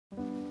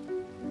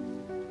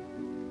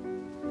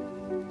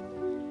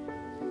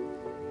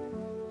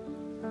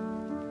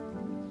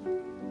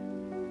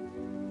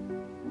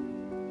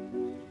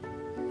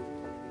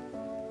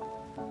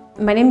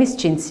My name is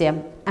Cinzia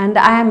and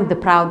I am the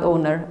proud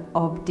owner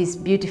of this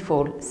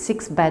beautiful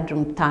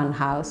 6-bedroom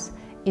townhouse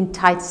in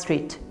Tite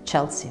Street,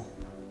 Chelsea.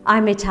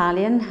 I'm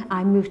Italian.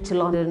 I moved to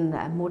London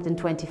more than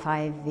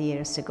 25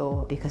 years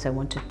ago because I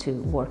wanted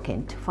to work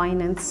into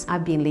finance.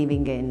 I've been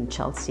living in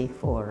Chelsea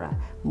for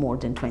more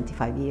than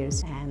 25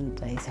 years and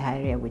it's an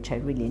area which I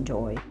really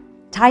enjoy.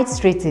 Tite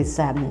Street has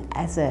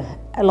a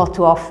lot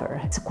to offer.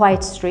 It's a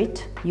quiet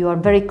street. You are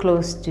very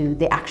close to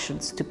the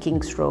actions, to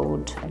King's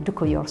Road,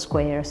 Duke of York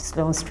Square,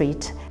 Sloane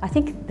Street. I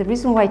think the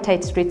reason why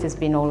Tite Street has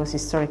been always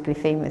historically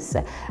famous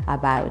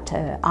about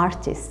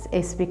artists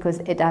is because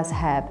it does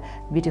have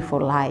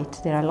beautiful light.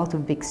 There are a lot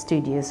of big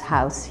studios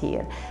house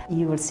here.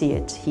 You will see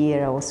it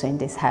here also in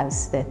this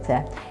house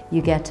that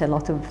you get a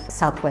lot of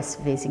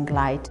southwest facing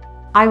light.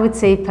 I would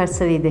say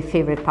personally the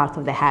favorite part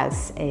of the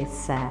house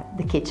is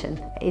the kitchen.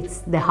 It's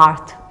the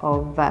heart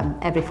of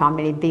every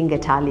family. Being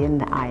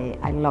Italian,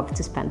 I love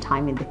to spend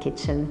time in the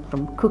kitchen,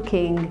 from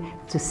cooking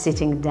to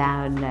sitting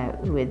down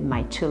with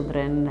my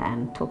children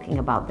and talking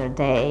about their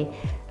day,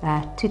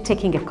 to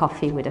taking a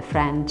coffee with a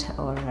friend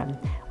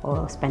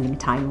or spending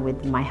time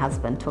with my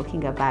husband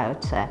talking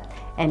about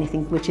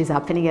anything which is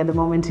happening at the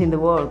moment in the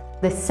world.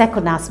 The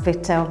second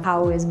aspect of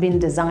how it's been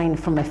designed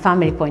from a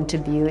family point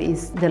of view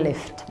is the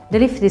lift. The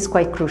lift is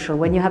quite crucial.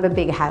 When you have a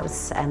big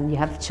house and you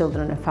have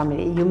children and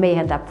family, you may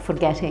end up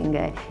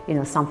forgetting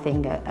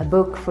something, a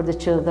book for the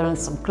children,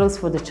 some clothes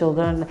for the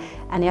children,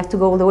 and you have to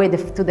go all the way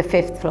to the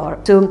 5th floor.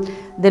 So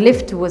the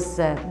lift was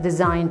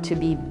designed to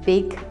be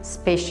big,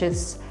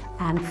 spacious,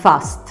 and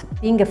fast.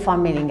 Being a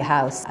family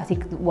house, I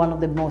think one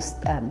of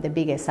the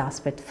biggest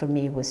aspect for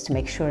me was to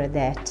make sure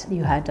that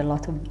you had a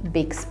lot of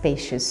big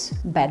spacious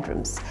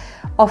bedrooms.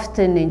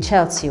 Often in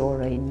Chelsea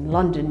or in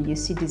London you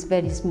see this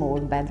very small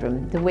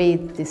bedroom. The way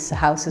this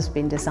house has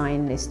been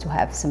designed is to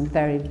have some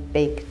very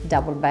big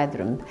double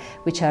bedrooms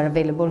which are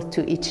available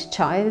to each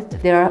child.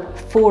 There are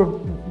 4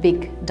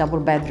 big double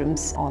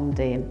bedrooms on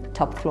the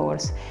top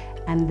floors.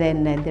 And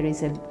then there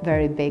is a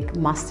very big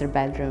master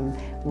bedroom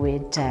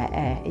with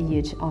a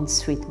huge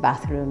ensuite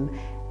bathroom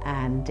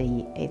and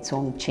its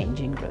own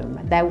changing room.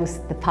 That was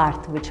the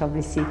part which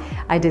obviously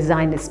I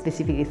designed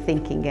specifically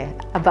thinking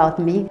about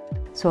me.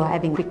 So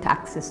having quick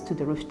access to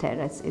the roof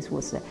terrace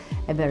was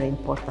a very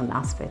important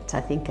aspect.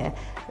 I think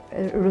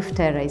roof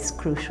terrace is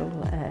crucial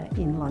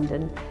in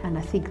London, and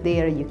I think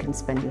there you can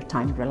spend your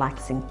time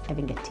relaxing,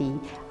 having a tea.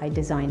 I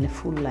designed a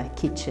full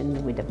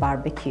kitchen with a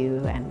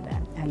barbecue and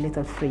a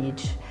little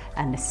fridge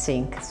and a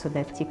sink so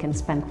that you can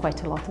spend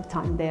quite a lot of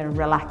time there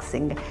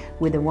relaxing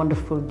with a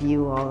wonderful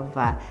view of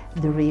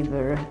the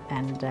river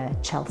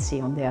and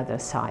Chelsea on the other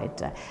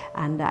side.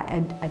 And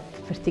I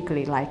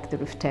particularly like the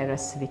roof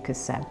terrace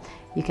because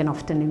you can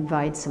often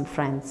invite some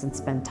friends and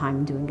spend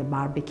time doing a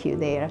barbecue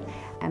there.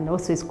 And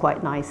also it's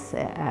quite nice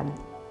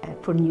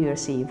for New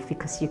Year's Eve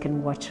because you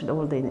can watch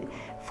all the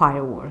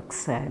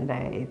fireworks, and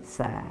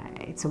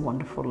it's a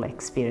wonderful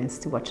experience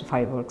to watch the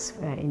fireworks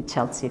in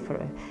Chelsea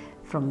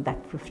from that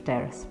roof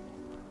terrace.